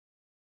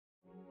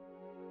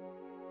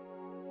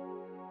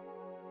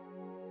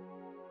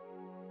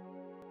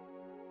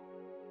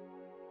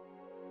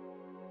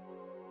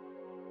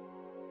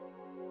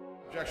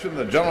Objection.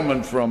 The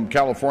gentleman from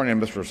California,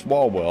 Mr.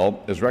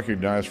 Swalwell, is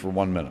recognized for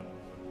 1 minute.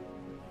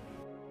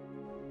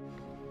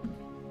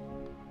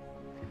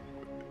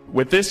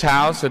 With this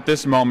House at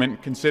this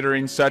moment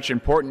considering such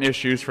important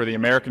issues for the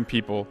American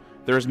people,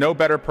 there is no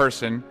better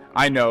person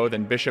I know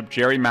than Bishop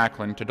Jerry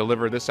Macklin to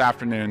deliver this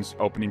afternoon's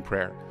opening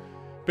prayer.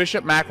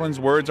 Bishop Macklin's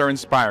words are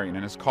inspiring,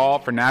 and his call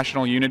for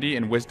national unity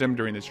and wisdom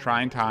during these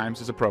trying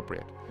times is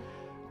appropriate.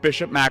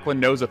 Bishop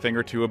Macklin knows a thing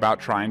or two about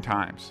trying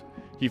times.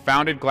 He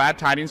founded Glad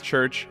Tidings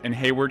Church in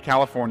Hayward,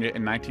 California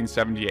in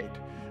 1978.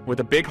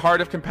 With a big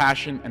heart of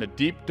compassion and a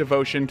deep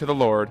devotion to the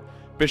Lord,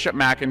 Bishop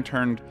Macklin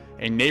turned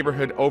a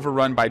neighborhood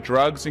overrun by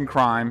drugs and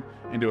crime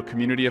into a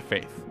community of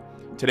faith.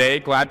 Today,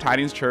 Glad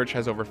Tidings Church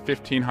has over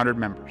 1,500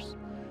 members.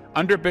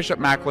 Under Bishop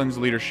Macklin's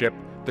leadership,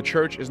 the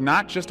church is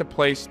not just a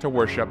place to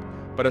worship,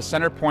 but a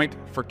center point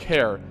for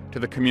care to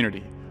the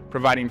community,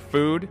 providing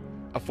food,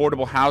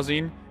 affordable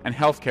housing, and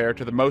health care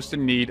to the most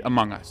in need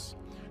among us.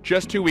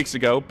 Just 2 weeks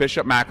ago,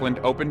 Bishop Macklin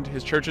opened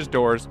his church's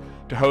doors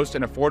to host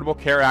an Affordable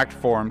Care Act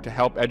forum to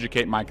help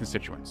educate my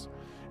constituents.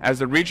 As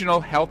the Regional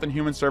Health and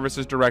Human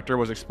Services Director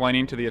was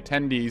explaining to the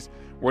attendees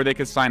where they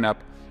could sign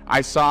up,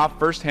 I saw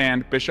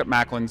firsthand Bishop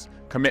Macklin's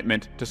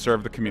commitment to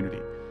serve the community.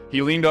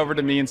 He leaned over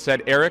to me and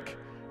said, "Eric,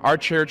 our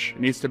church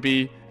needs to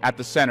be at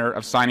the center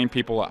of signing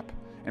people up."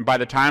 And by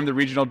the time the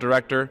regional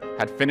director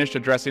had finished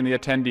addressing the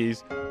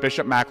attendees,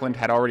 Bishop Macklin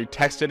had already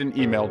texted and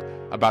emailed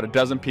about a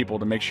dozen people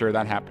to make sure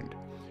that happened.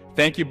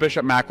 Thank you,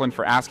 Bishop Macklin,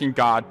 for asking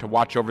God to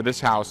watch over this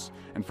house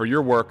and for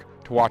your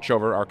work to watch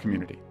over our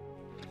community.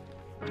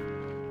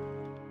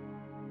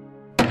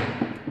 The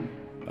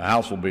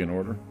House will be in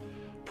order.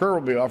 Prayer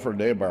will be offered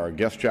today by our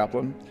guest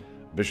chaplain,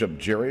 Bishop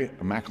Jerry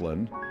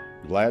Macklin,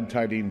 Glad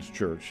Tidings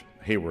Church,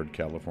 Hayward,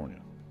 California.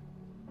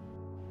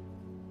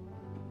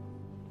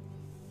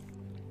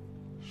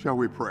 Shall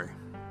we pray?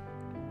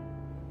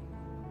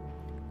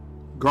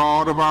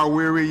 God of our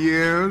weary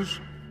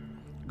years,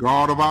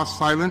 God of our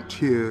silent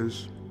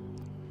tears,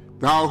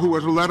 Thou who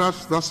hast led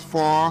us thus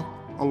far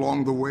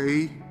along the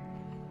way,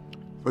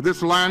 for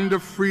this land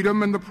of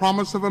freedom and the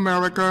promise of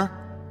America,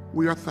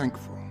 we are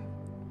thankful.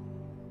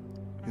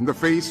 In the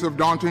face of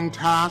daunting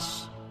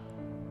tasks,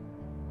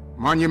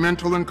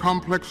 monumental and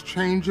complex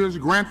changes,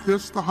 grant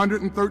this, the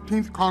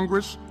 113th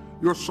Congress,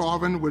 your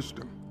sovereign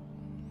wisdom.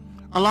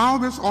 Allow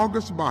this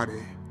august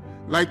body,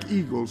 like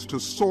eagles, to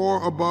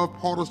soar above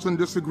partisan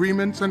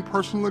disagreements and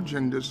personal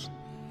agendas.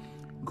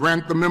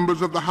 Grant the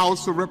members of the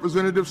House of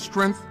Representatives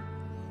strength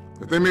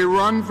that they may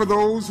run for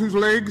those whose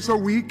legs are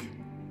weak,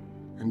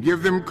 and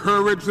give them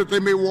courage that they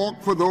may walk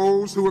for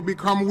those who have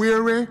become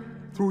weary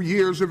through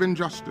years of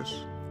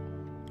injustice.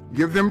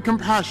 Give them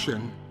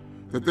compassion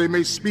that they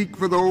may speak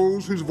for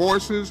those whose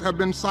voices have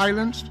been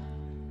silenced,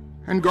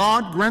 and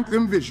God, grant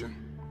them vision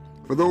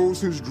for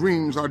those whose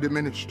dreams are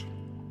diminished.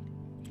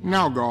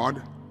 Now,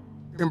 God,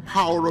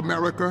 empower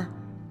America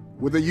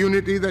with a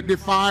unity that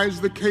defies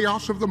the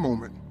chaos of the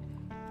moment.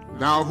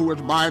 Thou who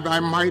hast by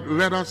thy might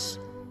led us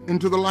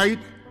into the light,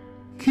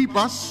 keep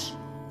us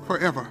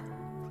forever.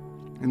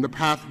 In the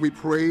path we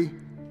pray,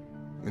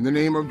 in the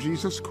name of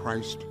Jesus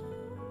Christ,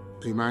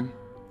 amen.